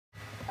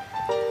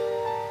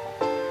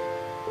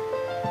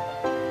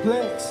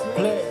Plex,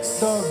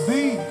 the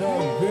beat.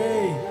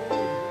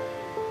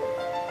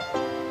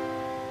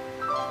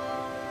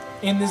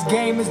 In this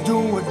game, it's do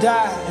or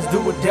die. As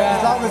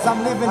long as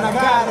I'm living, I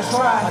gotta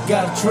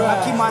try.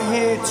 I keep my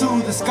head to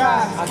the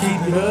sky. I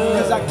keep it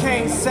up. Cause I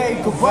can't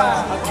say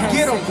goodbye. I can't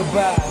Get say 'em.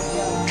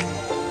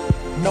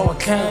 goodbye. No, I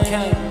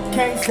can't.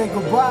 Can't say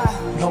goodbye.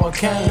 No, I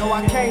can't. No,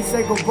 I can't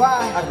say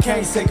goodbye. I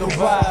can't say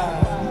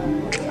goodbye.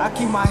 I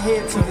keep my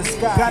head to the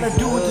sky. Gotta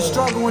do with the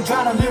struggle and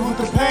try to live with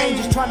the pain.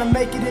 Just trying to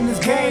make it in this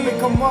game and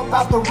come up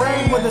out the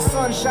rain where the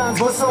sun shines.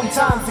 But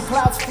sometimes the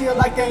clouds feel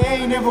like they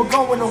ain't ever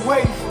going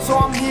away. So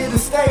I'm here to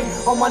stay.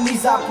 On my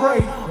knees I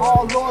pray.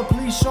 Oh Lord,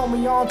 please show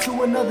me on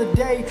to another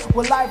day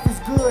where life is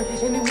good.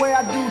 Anyway,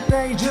 I do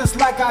things just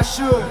like I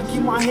should.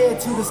 Keep my head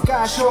to the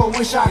sky. Sure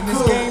wish I could.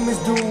 This game is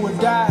do or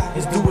die.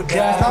 It's do or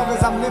die. As long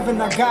as I'm living,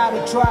 I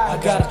gotta try.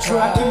 I gotta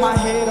try. I keep my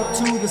head up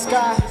to the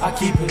sky. I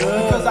keep it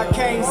up. Because I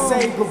can't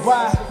say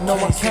goodbye. No,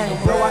 I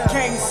can't. No, I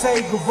can't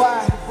say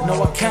goodbye.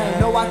 No, I can't.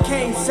 No, I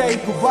can't say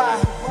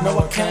goodbye. No,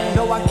 I can't.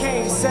 No, I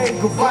can't say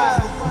goodbye.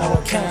 No,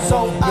 I can't.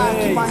 So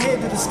I keep my head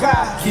to the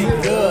sky. Keep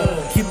it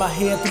up. Keep my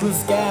head through the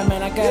sky,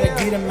 man. I gotta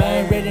get it,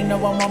 man. Ready, know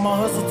I'm on my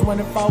hustle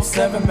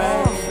 24/7,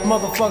 man.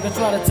 Motherfucker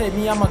try to take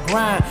me on my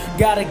grind.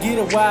 Gotta get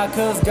it wild,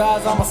 cause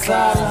God's on my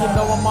side. And you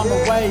know I'm on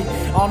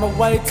the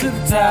way to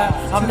the top.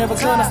 I'm never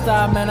gonna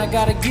stop, man. I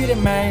gotta get it,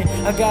 man.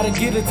 I gotta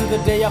get it to the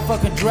day I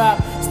fucking drop.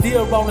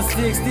 Still rolling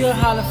six, still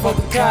hollering for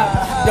the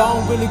cop.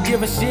 Don't really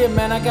give a shit,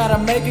 man. I gotta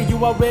make it.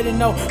 You already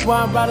know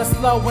why I'm riding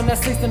slow when that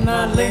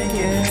 69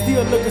 Lincoln.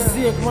 Still looking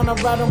sick when I'm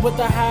riding with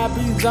the high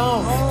beat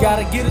on.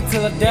 Gotta get it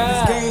till I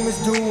die. This game is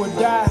do or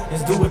die.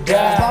 It's do or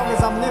die. As long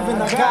as I'm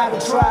living, I gotta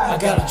try. I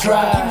gotta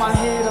try. I keep my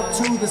head up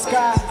to the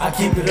sky. I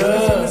keep it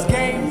Cause in this up.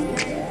 game,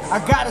 I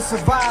gotta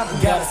survive.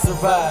 Gotta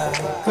survive.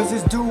 Cause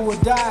it's do or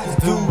die.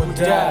 It's do or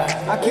die.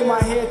 I keep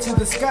my head to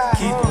the sky.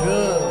 Keep it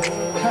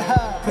up.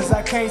 Cause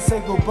I can't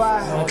say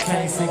goodbye. I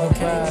can't say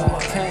goodbye. I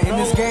can't. In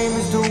this game,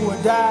 it's do or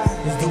die.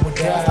 It's do or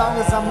die. As long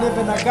as I'm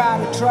living, I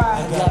gotta try.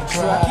 I gotta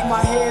try. I keep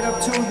my head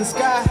up to the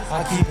sky.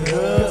 I keep it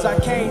Cause up.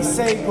 I can't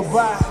say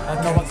goodbye. I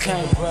know I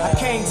can't, bro. I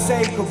can't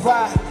say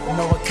goodbye.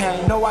 No, I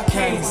can't. No, I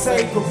can't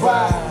say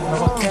goodbye.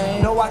 No, I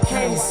can't. No, I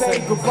can't say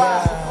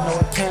goodbye. No,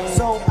 I can't.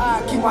 So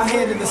I keep my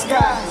head in the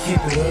sky. Keep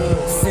it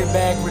up. Sit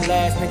back,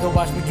 relax, nigga,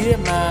 watch me get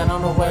mine.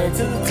 On the way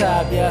to the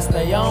top, yeah, I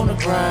stay on the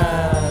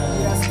grind.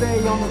 Yeah, I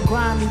stay on the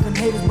grind, leaving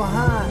haters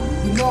behind.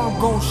 You know I'm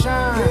gon'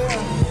 shine.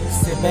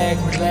 Sit back,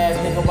 relax,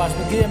 nigga, watch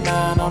me get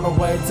mine. On the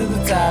way to the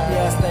top,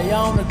 yeah, I stay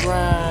on the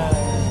grind.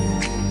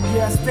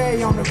 Yeah, I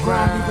stay on the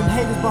grind, leaving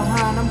haters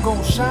behind. I'm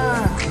gon'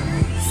 shine.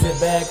 Sit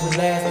back,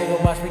 relax,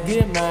 nigga, watch me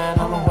get mine.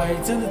 On the way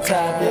to the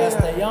top, yeah, I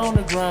stay on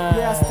the grind.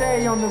 Yeah, I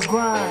stay on the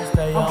grind.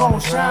 Stay I'm on gon' the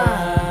shine,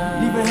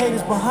 grind. leaving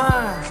haters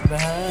behind.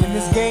 In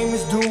this game,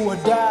 it's do or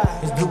die.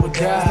 It's do or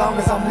die. As long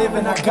as I'm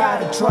living, I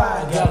gotta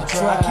try. Gotta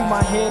try. I keep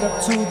my head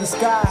up to the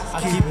sky. I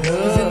keep it up.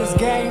 Cause in this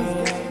game,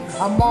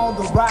 I'm on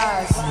the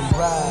rise.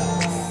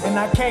 Rise. And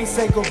I can't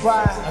say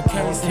goodbye. I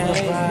can't say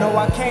goodbye. No,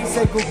 I can't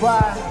say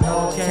goodbye.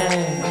 No, I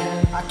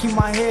can't. I keep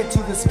my head to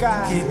the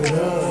sky. Keep it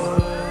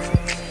up.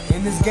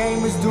 In this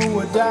game, it's do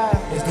or die.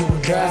 It's do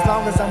or die. As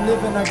long as I'm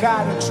living, I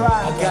gotta try.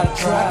 I gotta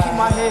try. I keep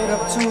my head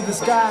up to the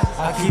sky.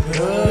 I keep it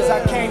Cause I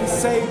up. can't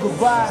say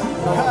goodbye.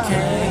 No, I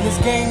can't. In this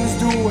game, it's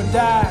do or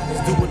die.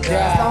 It's do or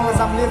As long die. as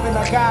I'm living,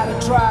 I gotta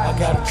try. I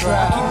gotta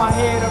try. I keep my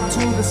head up to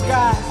the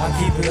sky. I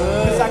keep it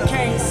Cause I up.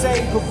 can't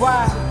say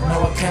goodbye.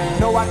 No, I can't.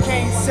 No, I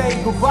can't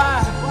say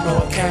goodbye.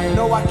 No, I can't.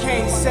 No, I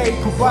can't say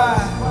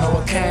goodbye.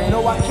 No, I can't.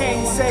 No, I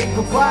can't say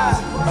goodbye.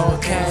 No, I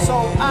can't. So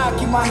I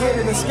keep my head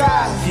in the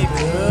sky. Keep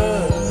it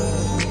up.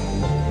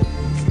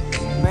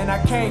 Man,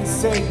 I can't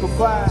say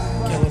goodbye.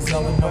 Can't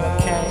tell them no,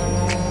 I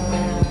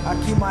can't.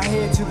 I keep my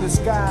head to the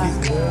sky.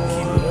 Keep it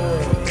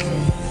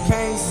up.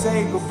 Can't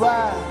say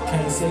goodbye.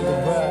 Can't say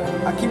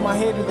goodbye. I keep my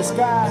head to the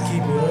sky.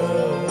 Keep it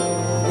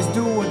up. It's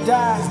do or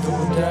die. Do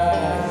or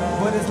die.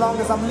 But as long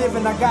as I'm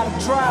living, I gotta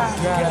try.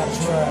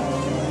 Gotta try.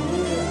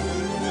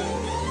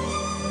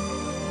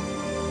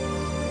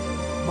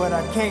 But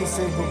I can't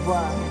say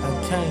goodbye.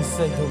 I can't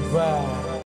say goodbye.